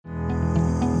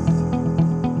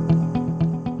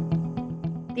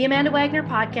The Amanda Wagner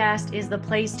Podcast is the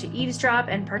place to eavesdrop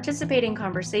and participate in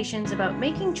conversations about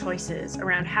making choices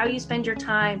around how you spend your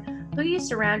time, who you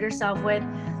surround yourself with,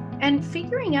 and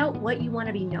figuring out what you want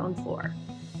to be known for.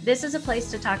 This is a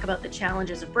place to talk about the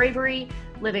challenges of bravery,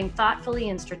 living thoughtfully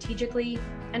and strategically,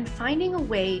 and finding a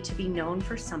way to be known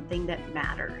for something that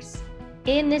matters.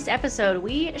 In this episode,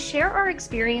 we share our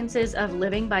experiences of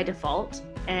living by default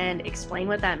and explain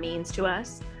what that means to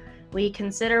us. We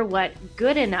consider what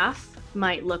good enough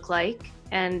might look like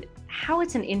and how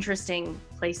it's an interesting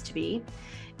place to be.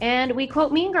 And we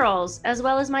quote Mean Girls, as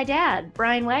well as my dad,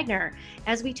 Brian Wagner,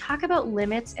 as we talk about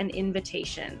limits and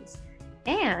invitations.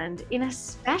 And in a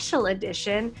special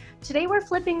edition, today we're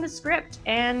flipping the script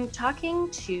and talking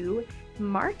to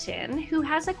Martin, who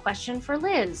has a question for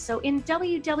Liz. So in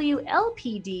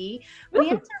WWLPD, we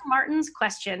answer Martin's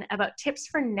question about tips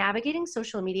for navigating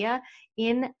social media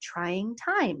in trying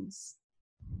times.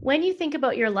 When you think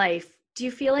about your life, do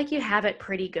you feel like you have it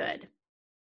pretty good?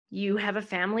 You have a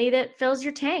family that fills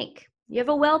your tank. You have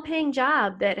a well-paying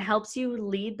job that helps you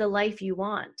lead the life you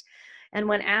want. And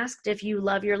when asked if you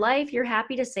love your life, you're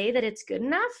happy to say that it's good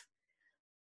enough?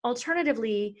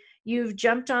 Alternatively, you've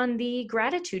jumped on the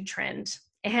gratitude trend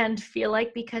and feel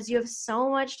like because you have so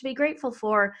much to be grateful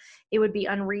for, it would be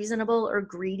unreasonable or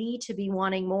greedy to be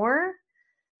wanting more.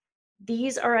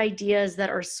 These are ideas that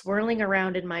are swirling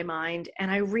around in my mind, and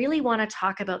I really want to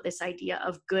talk about this idea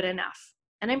of good enough.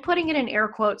 And I'm putting it in air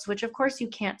quotes, which of course you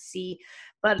can't see,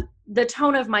 but the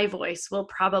tone of my voice will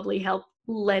probably help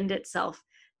lend itself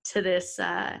to this,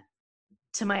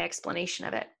 to my explanation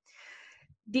of it.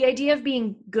 The idea of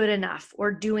being good enough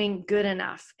or doing good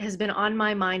enough has been on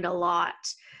my mind a lot,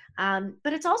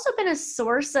 but it's also been a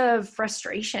source of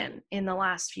frustration in the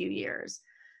last few years.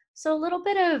 So a little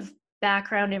bit of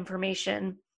background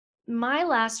information. My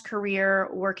last career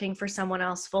working for someone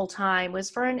else full-time was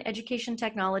for an education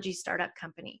technology startup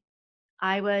company.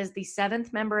 I was the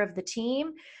 7th member of the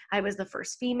team. I was the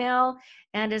first female.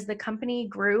 And as the company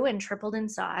grew and tripled in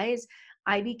size,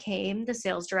 I became the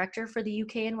sales director for the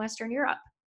UK and Western Europe.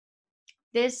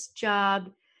 This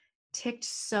job ticked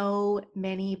so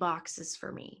many boxes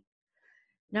for me.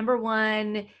 Number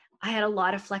one, I had a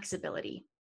lot of flexibility.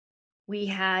 We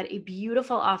had a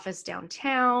beautiful office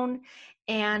downtown,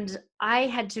 and I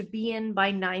had to be in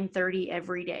by 9:30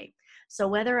 every day. So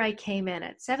whether I came in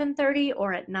at 7:30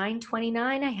 or at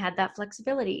 9:29, I had that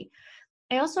flexibility.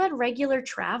 I also had regular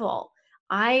travel.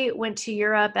 I went to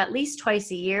Europe at least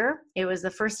twice a year. It was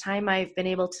the first time I've been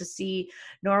able to see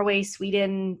Norway,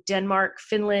 Sweden, Denmark,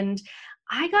 Finland.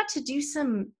 I got to do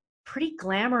some pretty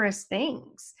glamorous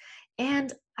things.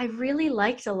 And I really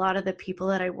liked a lot of the people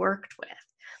that I worked with.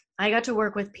 I got to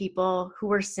work with people who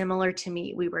were similar to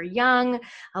me. We were young.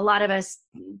 A lot of us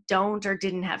don't or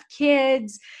didn't have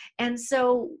kids. And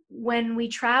so when we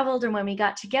traveled and when we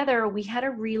got together, we had a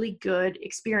really good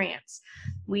experience.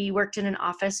 We worked in an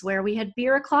office where we had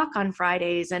beer o'clock on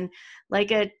Fridays, and like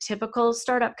a typical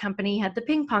startup company, had the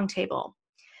ping pong table.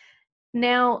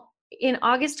 Now, in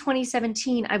August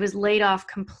 2017, I was laid off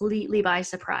completely by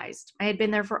surprise. I had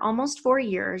been there for almost 4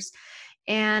 years.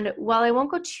 And while I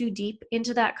won't go too deep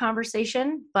into that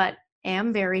conversation, but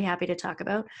am very happy to talk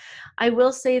about, I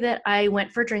will say that I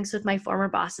went for drinks with my former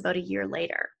boss about a year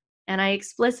later. And I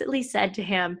explicitly said to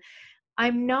him,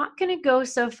 I'm not going to go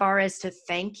so far as to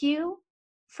thank you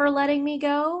for letting me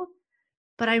go,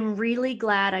 but I'm really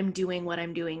glad I'm doing what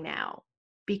I'm doing now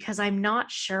because I'm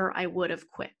not sure I would have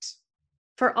quit.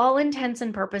 For all intents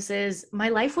and purposes, my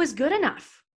life was good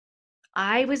enough.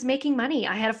 I was making money.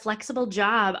 I had a flexible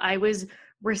job. I was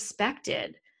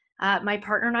respected. My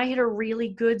partner and I had a really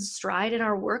good stride in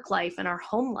our work life and our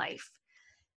home life.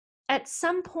 At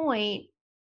some point,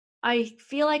 I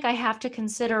feel like I have to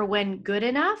consider when good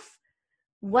enough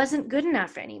wasn't good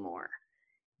enough anymore.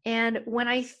 And when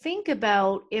I think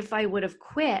about if I would have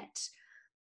quit,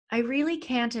 I really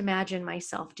can't imagine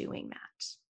myself doing that.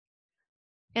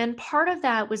 And part of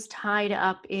that was tied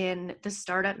up in the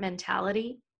startup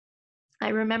mentality. I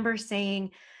remember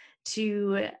saying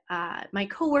to my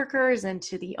coworkers and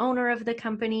to the owner of the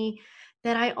company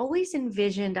that I always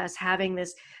envisioned us having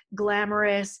this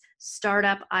glamorous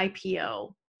startup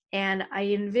IPO. And I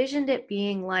envisioned it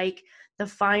being like the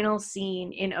final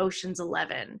scene in Ocean's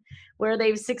 11, where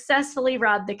they've successfully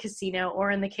robbed the casino,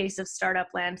 or in the case of Startup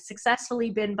Land,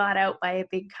 successfully been bought out by a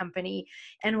big company.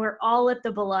 And we're all at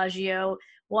the Bellagio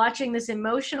watching this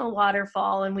emotional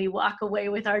waterfall, and we walk away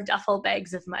with our duffel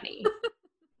bags of money.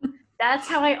 That's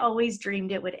how I always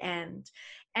dreamed it would end.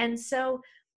 And so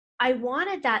I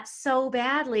wanted that so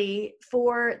badly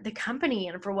for the company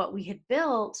and for what we had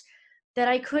built that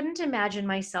I couldn't imagine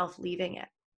myself leaving it.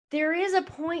 There is a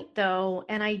point though,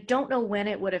 and I don't know when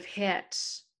it would have hit,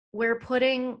 where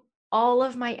putting all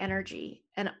of my energy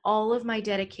and all of my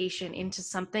dedication into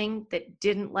something that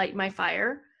didn't light my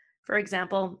fire, for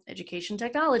example, education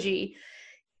technology,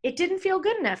 it didn't feel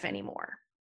good enough anymore,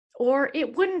 or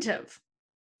it wouldn't have.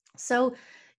 So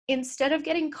instead of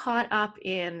getting caught up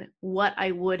in what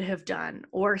I would have done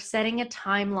or setting a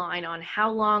timeline on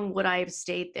how long would I have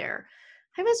stayed there,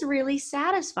 I was really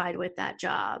satisfied with that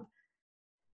job.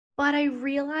 But I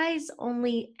realized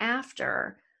only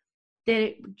after that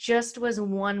it just was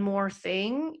one more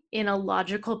thing in a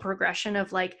logical progression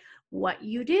of like what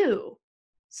you do.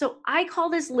 So I call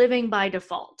this living by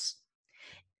default.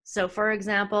 So, for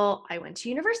example, I went to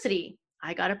university,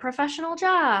 I got a professional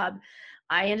job,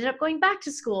 I ended up going back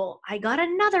to school, I got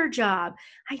another job.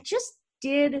 I just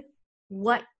did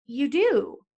what you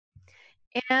do.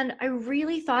 And I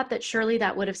really thought that surely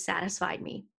that would have satisfied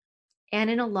me. And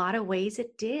in a lot of ways,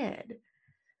 it did.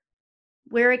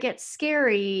 Where it gets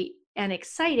scary and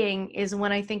exciting is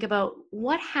when I think about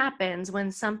what happens when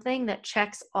something that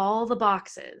checks all the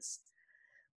boxes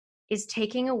is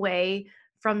taking away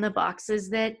from the boxes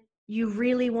that you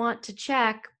really want to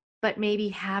check, but maybe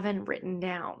haven't written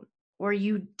down, or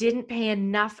you didn't pay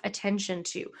enough attention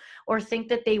to, or think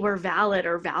that they were valid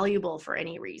or valuable for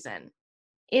any reason.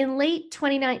 In late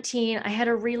 2019, I had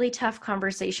a really tough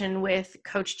conversation with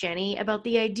Coach Jenny about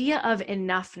the idea of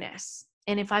enoughness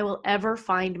and if I will ever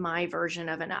find my version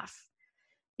of enough.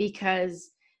 Because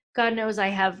God knows I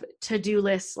have to-do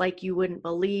lists like you wouldn't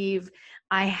believe.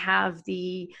 I have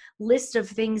the list of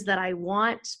things that I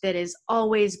want that is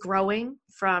always growing,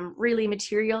 from really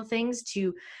material things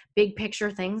to big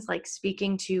picture things like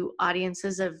speaking to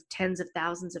audiences of tens of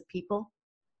thousands of people.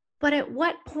 But at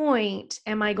what point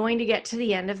am I going to get to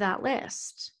the end of that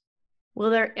list? Will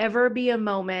there ever be a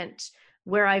moment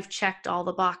where I've checked all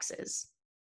the boxes?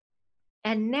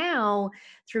 And now,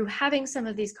 through having some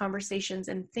of these conversations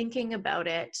and thinking about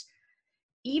it,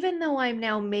 even though I'm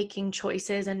now making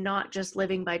choices and not just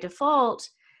living by default,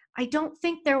 I don't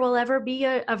think there will ever be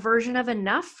a version of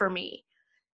enough for me.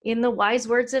 In the wise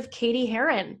words of Katie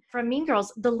Heron from Mean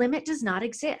Girls, the limit does not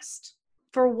exist.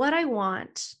 For what I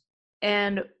want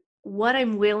and what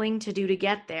I'm willing to do to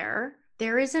get there,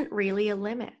 there isn't really a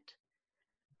limit.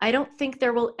 I don't think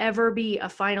there will ever be a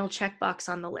final checkbox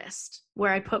on the list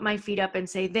where I put my feet up and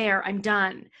say, there, I'm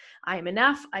done. I am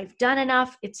enough. I've done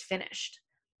enough. It's finished.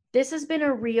 This has been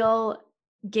a real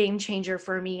game changer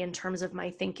for me in terms of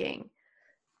my thinking,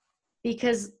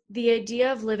 because the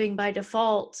idea of living by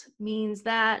default means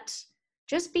that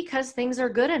just because things are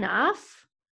good enough,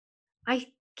 I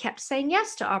kept saying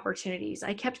yes to opportunities.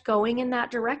 I kept going in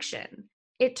that direction.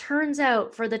 It turns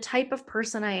out, for the type of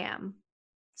person I am,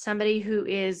 somebody who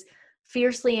is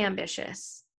fiercely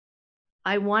ambitious,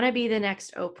 I want to be the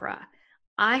next Oprah.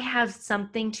 I have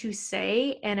something to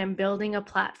say and am building a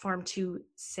platform to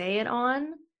say it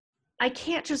on. I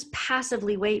can't just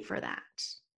passively wait for that.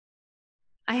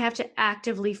 I have to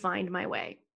actively find my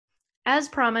way. As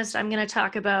promised, I'm going to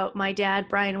talk about my dad,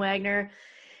 Brian Wagner.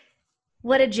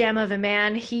 What a gem of a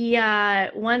man. He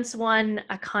once won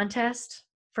a contest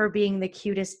for being the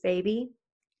cutest baby.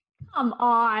 Come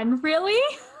on, really?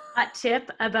 Hot tip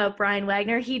about Brian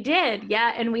Wagner. He did,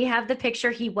 yeah. And we have the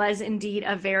picture. He was indeed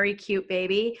a very cute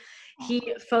baby.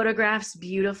 He photographs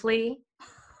beautifully.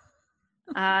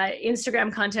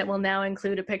 Instagram content will now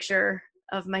include a picture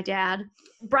of my dad.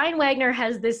 Brian Wagner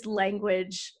has this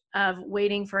language of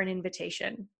waiting for an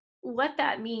invitation. What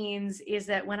that means is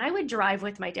that when I would drive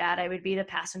with my dad, I would be the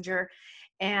passenger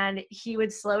and he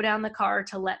would slow down the car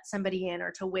to let somebody in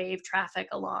or to wave traffic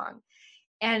along.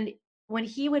 And when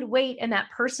he would wait and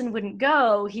that person wouldn't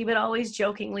go, he would always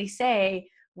jokingly say,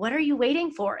 "What are you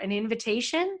waiting for? An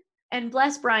invitation?" And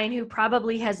bless Brian, who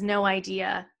probably has no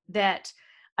idea that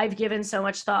I've given so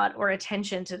much thought or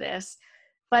attention to this.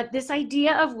 But this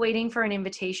idea of waiting for an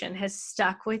invitation has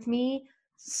stuck with me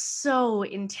so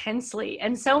intensely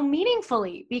and so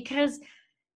meaningfully, because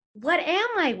what am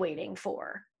I waiting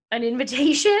for? An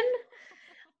invitation?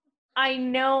 I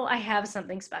know I have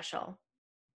something special.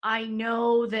 I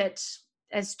know that,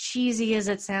 as cheesy as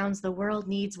it sounds, the world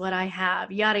needs what I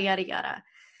have, yada, yada, yada.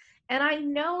 And I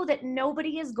know that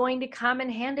nobody is going to come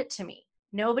and hand it to me.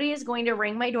 Nobody is going to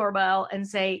ring my doorbell and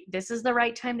say, this is the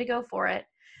right time to go for it.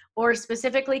 Or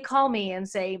specifically call me and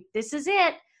say, this is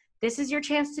it. This is your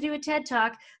chance to do a TED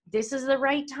Talk. This is the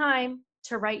right time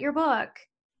to write your book.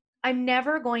 I'm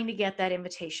never going to get that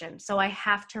invitation, so I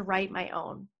have to write my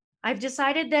own. I've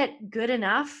decided that good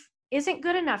enough isn't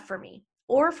good enough for me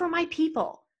or for my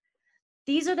people.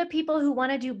 These are the people who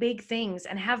want to do big things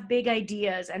and have big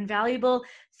ideas and valuable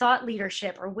thought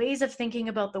leadership or ways of thinking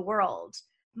about the world.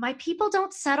 My people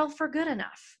don't settle for good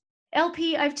enough.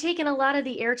 LP, I've taken a lot of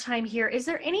the airtime here. Is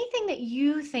there anything that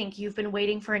you think you've been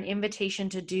waiting for an invitation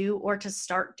to do or to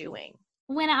start doing?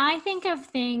 When I think of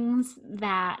things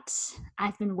that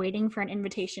I've been waiting for an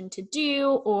invitation to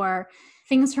do, or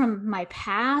things from my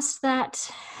past that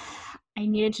I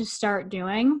needed to start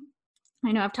doing,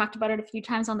 I know I've talked about it a few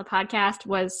times on the podcast,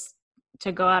 was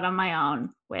to go out on my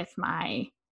own with my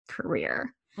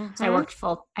career. Mm-hmm. So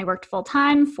I worked full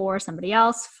time for somebody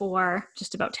else for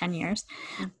just about 10 years.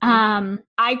 Mm-hmm.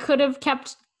 I could have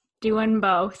kept doing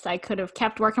both. I could have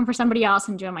kept working for somebody else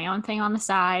and doing my own thing on the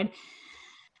side.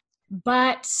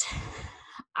 But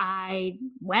I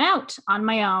went out on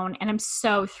my own, and I'm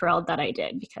so thrilled that I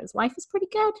did, because life is pretty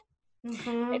good.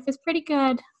 Mm-hmm. Life is pretty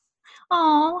good.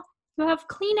 Oh, you have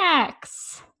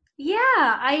Kleenex. Yeah,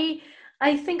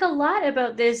 I think a lot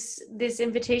about this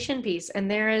invitation piece,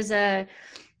 and there is a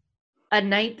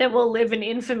night that will live in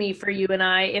infamy for you and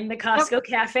I in the Costco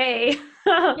cafe.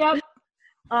 Yep.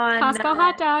 On Costco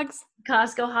hot dogs.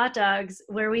 Costco hot dogs,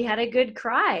 where we had a good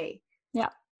cry. Yeah.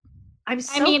 I'm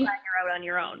so glad you're out on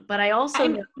your own, but I also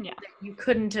know that you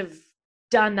couldn't have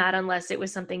done that unless it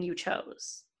was something you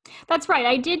chose. That's right.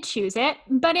 I did choose it,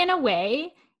 but in a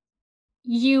way,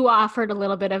 you offered a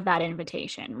little bit of that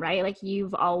invitation, right? Like,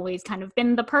 you've always kind of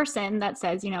been the person that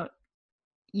says,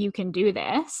 you can do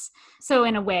this. So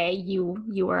in a way, you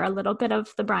were a little bit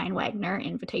of the Brian Wagner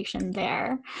invitation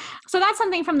there. So that's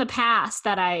something from the past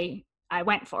that I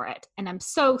went for it. And I'm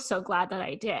so, so glad that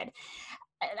I did.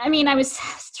 I mean, I was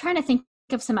trying to think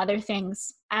of some other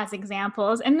things as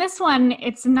examples. And this one,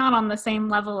 it's not on the same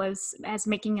level as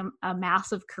making a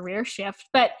massive career shift,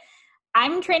 but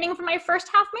I'm training for my first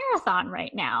half marathon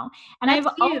right now. And That's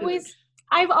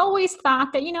I've always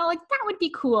thought that, that would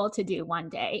be cool to do one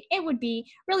day. It would be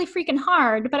really freaking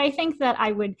hard, but I think that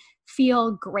I would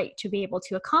feel great to be able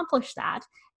to accomplish that.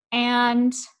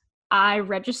 And I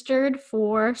registered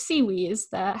for CWES,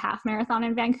 the half marathon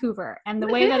in Vancouver. And the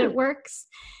way that it works,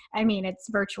 I mean, it's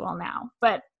virtual now,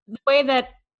 but the way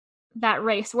that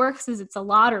race works is it's a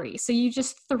lottery. So you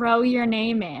just throw your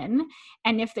name in,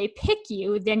 and if they pick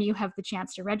you, then you have the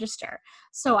chance to register.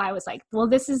 So I was like, well,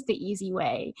 this is the easy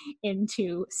way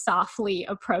into softly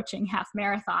approaching half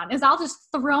marathon, is I'll just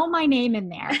throw my name in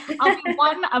there. I'll be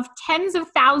one of tens of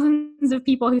thousands of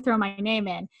people who throw my name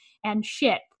in, and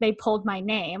shit, they pulled my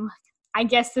name. I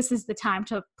guess this is the time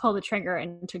to pull the trigger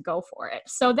and to go for it.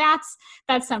 So that's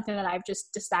something that I've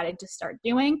just decided to start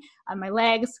doing. My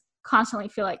legs constantly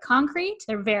feel like concrete.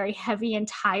 They're very heavy and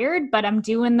tired, but I'm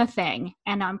doing the thing.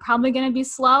 And I'm probably going to be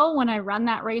slow when I run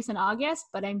that race in August,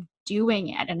 but I'm doing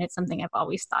it. And it's something I've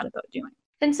always thought about doing.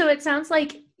 And so it sounds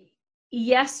like,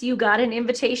 yes, you got an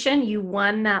invitation. You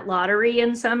won that lottery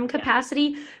in some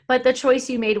capacity, but the choice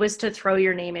you made was to throw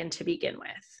your name in to begin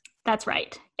with. That's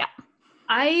right. Yeah.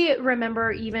 I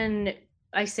remember, even,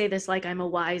 I say this like I'm a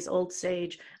wise old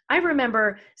sage, I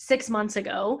remember 6 months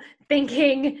ago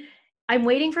thinking, I'm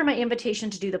waiting for my invitation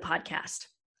to do the podcast.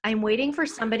 I'm waiting for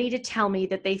somebody to tell me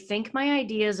that they think my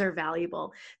ideas are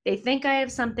valuable. They think I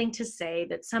have something to say,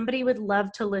 that somebody would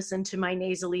love to listen to my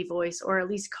nasally voice, or at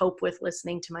least cope with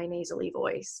listening to my nasally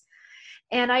voice.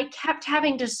 And I kept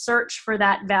having to search for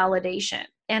that validation.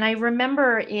 And I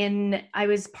remember I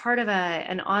was part of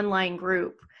an online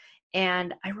group,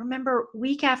 and I remember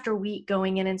week after week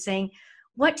going in and saying,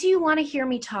 what do you want to hear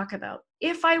me talk about?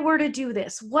 If I were to do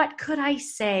this, what could I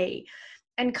say?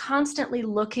 And constantly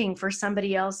looking for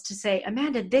somebody else to say,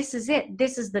 Amanda, this is it.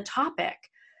 This is the topic.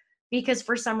 Because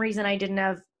for some reason, I didn't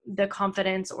have the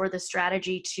confidence or the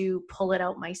strategy to pull it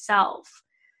out myself.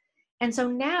 And so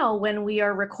now when we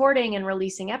are recording and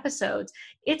releasing episodes,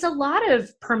 it's a lot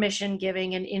of permission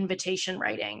giving and invitation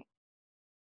writing.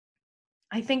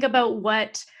 I think about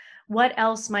what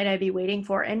else might I be waiting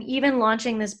for? And even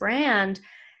launching this brand,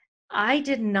 I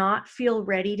did not feel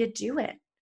ready to do it.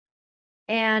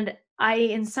 And I,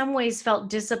 in some ways, felt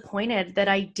disappointed that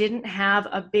I didn't have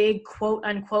a big quote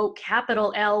unquote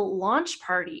capital L launch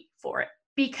party for it,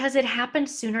 because it happened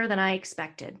sooner than I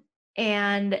expected.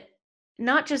 And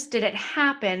not just did it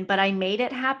happen, but I made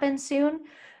it happen soon,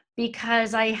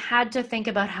 because I had to think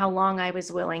about how long I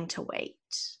was willing to wait.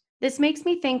 This makes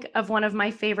me think of one of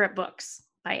my favorite books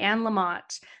by Anne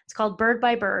Lamott. It's called Bird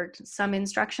by Bird, Some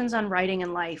Instructions on Writing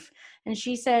and Life. And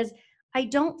she says, I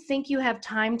don't think you have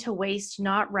time to waste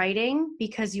not writing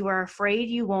because you are afraid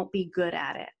you won't be good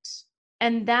at it.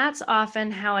 And that's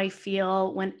often how I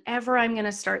feel whenever I'm going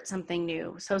to start something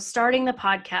new. So starting the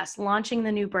podcast, launching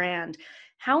the new brand,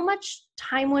 how much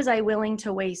time was I willing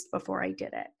to waste before I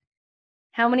did it?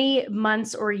 How many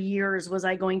months or years was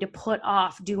I going to put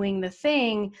off doing the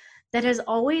thing that has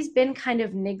always been kind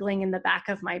of niggling in the back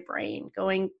of my brain,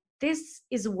 going, this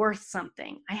is worth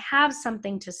something. I have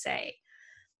something to say.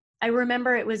 I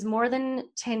remember it was more than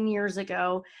 10 years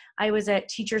ago. I was at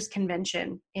Teachers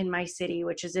Convention in my city,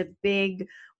 which is a big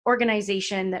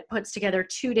organization that puts together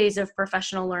 2 days of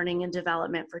professional learning and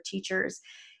development for teachers.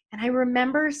 And I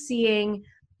remember seeing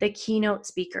the keynote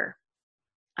speaker.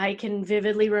 I can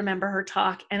vividly remember her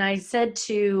talk. And I said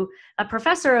to a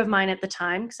professor of mine at the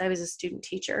time, because I was a student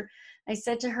teacher, I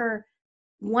said to her,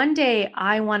 one day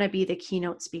I want to be the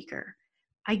keynote speaker.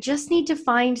 I just need to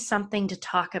find something to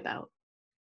talk about.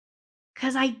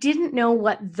 Because I didn't know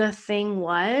what the thing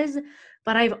was,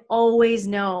 but I've always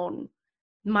known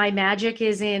my magic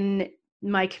is in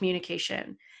my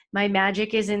communication. My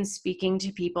magic is in speaking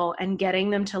to people and getting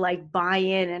them to like buy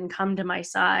in and come to my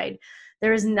side.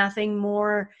 There is nothing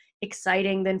more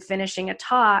exciting than finishing a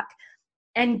talk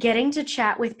and getting to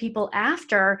chat with people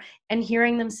after and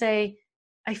hearing them say,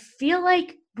 I feel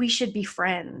like we should be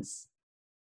friends.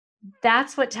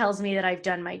 That's what tells me that I've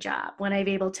done my job, when I've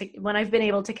been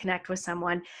able to connect with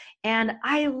someone. And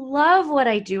I love what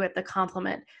I do at The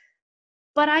Compliment,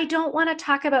 but I don't want to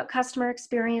talk about customer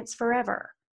experience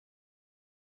forever.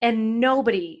 And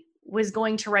nobody was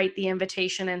going to write the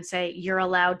invitation and say, you're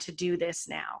allowed to do this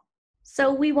now.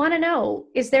 So we want to know,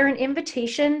 is there an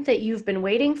invitation that you've been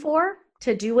waiting for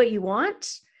to do what you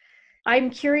want?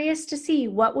 I'm curious to see,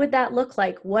 what would that look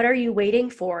like? What are you waiting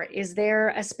for? Is there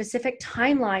a specific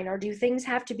timeline, or do things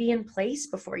have to be in place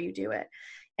before you do it?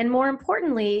 And more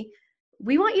importantly,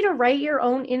 we want you to write your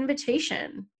own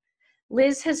invitation.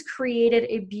 Liz has created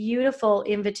a beautiful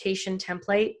invitation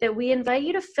template that we invite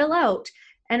you to fill out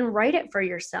and write it for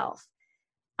yourself.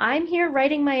 I'm here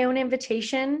writing my own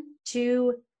invitation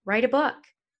to write a book.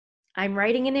 I'm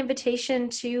writing an invitation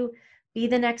to be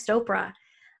the next Oprah.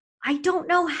 I don't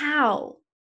know how,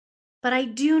 but I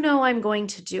do know I'm going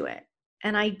to do it.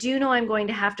 And I do know I'm going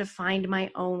to have to find my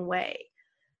own way.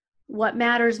 What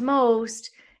matters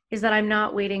most is that I'm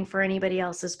not waiting for anybody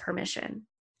else's permission.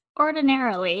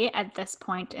 Ordinarily, at this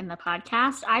point in the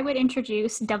podcast, I would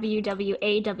introduce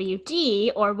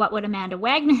WWAWD, or What Would Amanda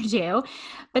Wagner Do?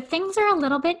 But things are a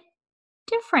little bit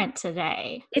different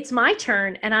today. It's my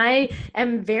turn, and I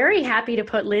am very happy to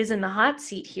put Liz in the hot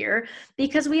seat here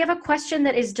because we have a question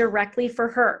that is directly for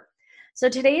her. So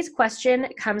today's question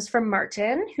comes from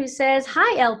Martin, who says,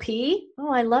 hi, LP.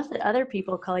 Oh, I love that other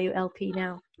people call you LP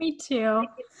now. Me too.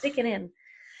 It's sticking in.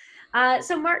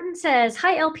 So Martin says,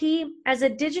 hi, LP. As a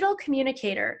digital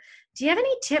communicator, do you have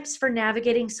any tips for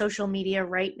navigating social media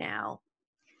right now?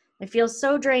 I feel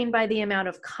so drained by the amount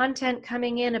of content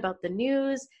coming in about the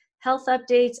news, health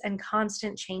updates, and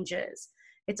constant changes.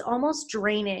 It's almost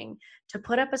draining to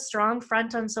put up a strong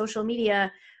front on social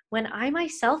media when I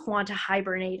myself want to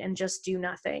hibernate and just do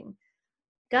nothing.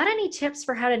 Got any tips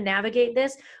for how to navigate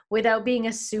this without being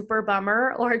a super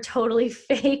bummer or a totally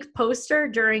fake poster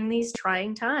during these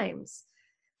trying times?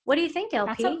 What do you think,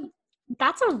 LP?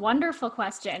 That's a wonderful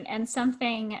question, and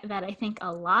something that I think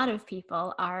a lot of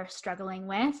people are struggling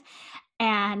with.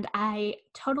 And I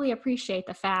totally appreciate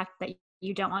the fact that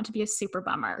you don't want to be a super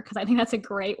bummer, because I think that's a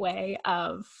great way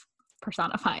of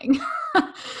personifying.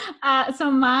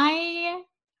 So my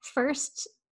first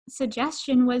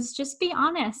suggestion was just be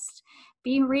honest.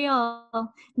 Be real.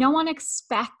 No one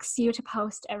expects you to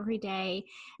post every day.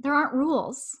 There aren't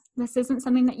rules. This isn't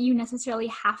something that you necessarily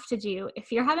have to do.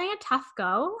 If you're having a tough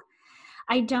go,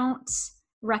 I don't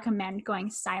recommend going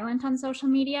silent on social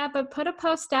media, but put a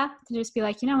post up to just be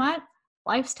like, you know what?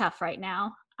 Life's tough right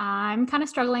now. I'm kind of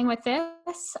struggling with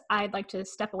this. I'd like to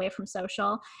step away from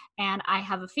social, and I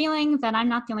have a feeling that I'm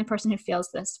not the only person who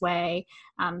feels this way.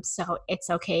 So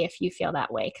it's okay if you feel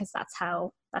that way, because that's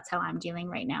how I'm dealing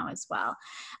right now as well.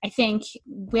 I think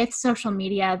with social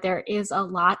media, there is a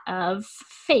lot of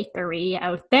fakery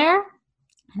out there,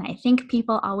 and I think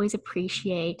people always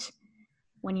appreciate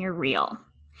when you're real.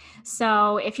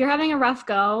 So if you're having a rough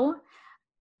go,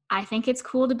 I think it's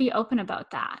cool to be open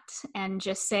about that and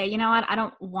just say, you know what, I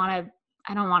don't want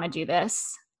to do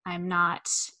this. I'm not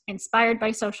inspired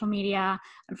by social media.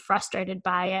 I'm frustrated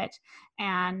by it.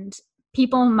 And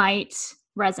people might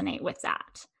resonate with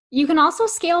that. You can also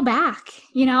scale back.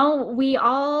 You know, we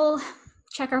all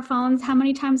check our phones how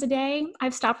many times a day?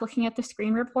 I've stopped looking at the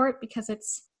screen report because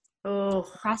it's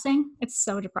depressing. It's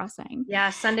so depressing.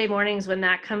 Yeah, Sunday mornings when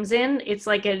that comes in, it's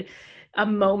like a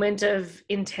moment of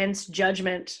intense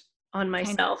judgment on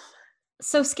myself.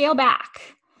 So scale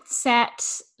back. Set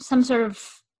some sort of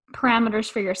parameters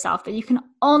for yourself that you can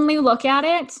only look at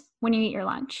it when you eat your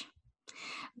lunch.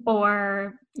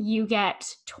 or you get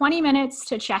 20 minutes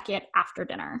to check it after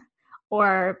dinner,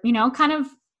 or, kind of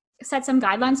set some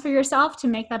guidelines for yourself to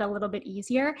make that a little bit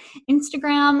easier.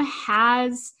 Instagram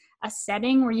has a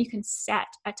setting where you can set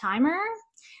a timer,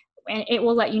 and it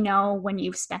will let you know when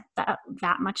you've spent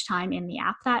that much time in the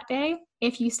app that day.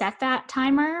 If you set that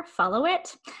timer, follow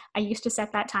it. I used to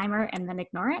set that timer and then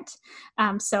ignore it.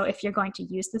 So if you're going to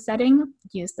use the setting,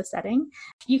 use the setting.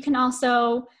 You can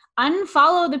also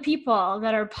unfollow the people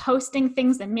that are posting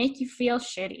things that make you feel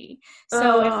shitty.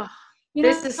 So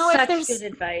this is such good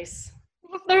advice.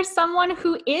 If there's someone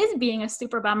who is being a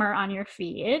super bummer on your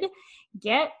feed,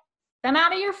 get them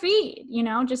out of your feed.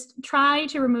 Just try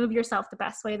to remove yourself the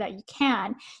best way that you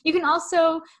can. You can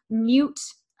also mute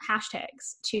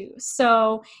hashtags too.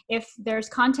 So if there's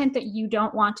content that you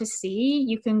don't want to see,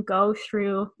 you can go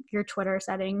through your Twitter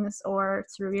settings or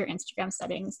through your Instagram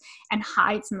settings and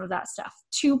hide some of that stuff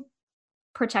to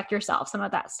protect yourself, some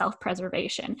of that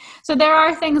self-preservation. So there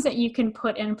are things that you can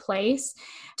put in place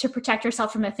to protect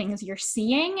yourself from the things you're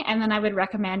seeing. And then I would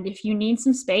recommend, if you need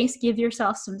some space, give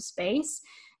yourself some space.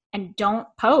 And don't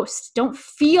post. Don't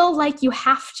feel like you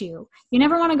have to. You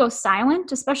never want to go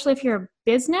silent, especially if you're a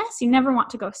business. You never want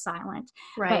to go silent.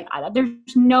 Right. But there's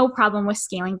no problem with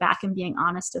scaling back and being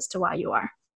honest as to why you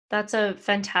are. That's a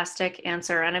fantastic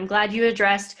answer. And I'm glad you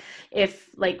addressed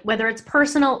whether it's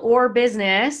personal or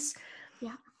business,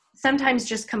 sometimes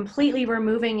just completely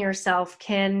removing yourself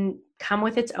can come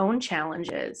with its own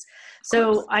challenges.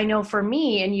 So I know for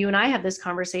me, and you and I have this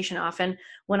conversation often,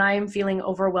 when I am feeling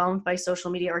overwhelmed by social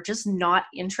media or just not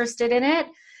interested in it,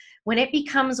 when it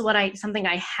becomes something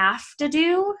I have to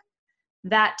do,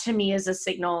 that to me is a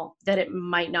signal that it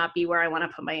might not be where I want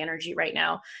to put my energy right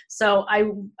now. So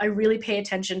I really pay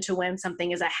attention to when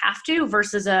something is a have to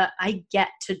versus I get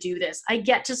to do this. I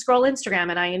get to scroll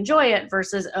Instagram and I enjoy it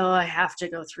versus, I have to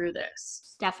go through this.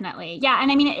 Definitely. Yeah.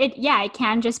 And I mean, it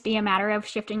can just be a matter of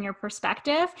shifting your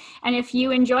perspective. And if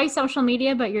you enjoy social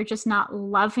media, but you're just not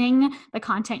loving the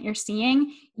content you're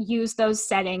seeing, use those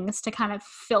settings to kind of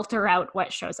filter out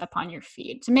what shows up on your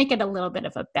feed to make it a little bit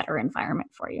of a better environment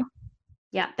for you.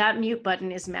 Yeah, that mute button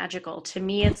is magical. To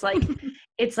me, it's like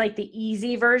the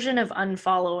easy version of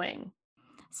unfollowing.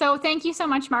 So thank you so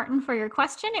much, Martin, for your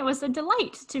question. It was a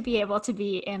delight to be able to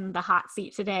be in the hot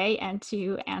seat today and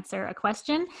to answer a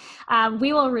question.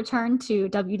 We will return to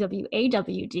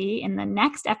WWAWD in the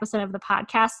next episode of the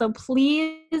podcast. So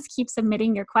please keep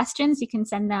submitting your questions. You can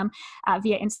send them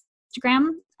via Instagram,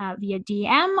 via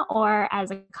DM, or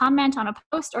as a comment on a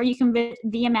post, or you can visit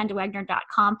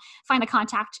theamandawagner.com, find the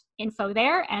contact info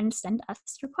there, and send us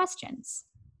your questions.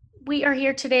 We are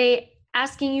here today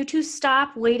asking you to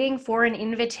stop waiting for an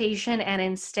invitation and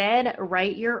instead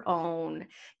write your own.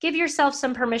 Give yourself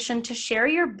some permission to share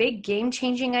your big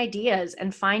game-changing ideas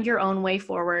and find your own way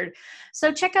forward.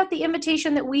 So check out the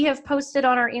invitation that we have posted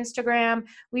on our Instagram.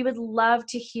 We would love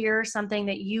to hear something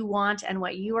that you want and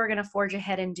what you are going to forge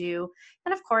ahead and do.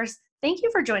 And of course, thank you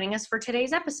for joining us for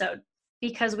today's episode.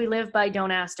 Because we live by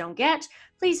Don't Ask, Don't Get,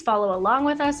 please follow along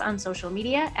with us on social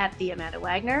media at The Amanda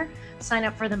Wagner. Sign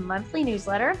up for the monthly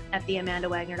newsletter at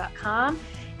theamandawagner.com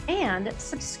and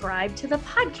subscribe to the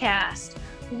podcast.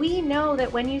 We know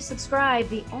that when you subscribe,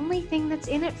 the only thing that's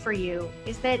in it for you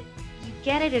is that you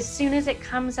get it as soon as it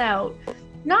comes out.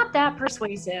 Not that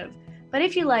persuasive, but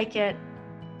if you like it,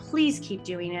 please keep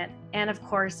doing it. And of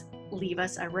course, leave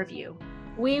us a review.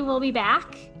 We will be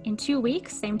back in 2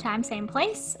 weeks, same time, same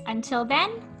place. Until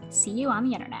then, see you on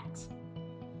the internet.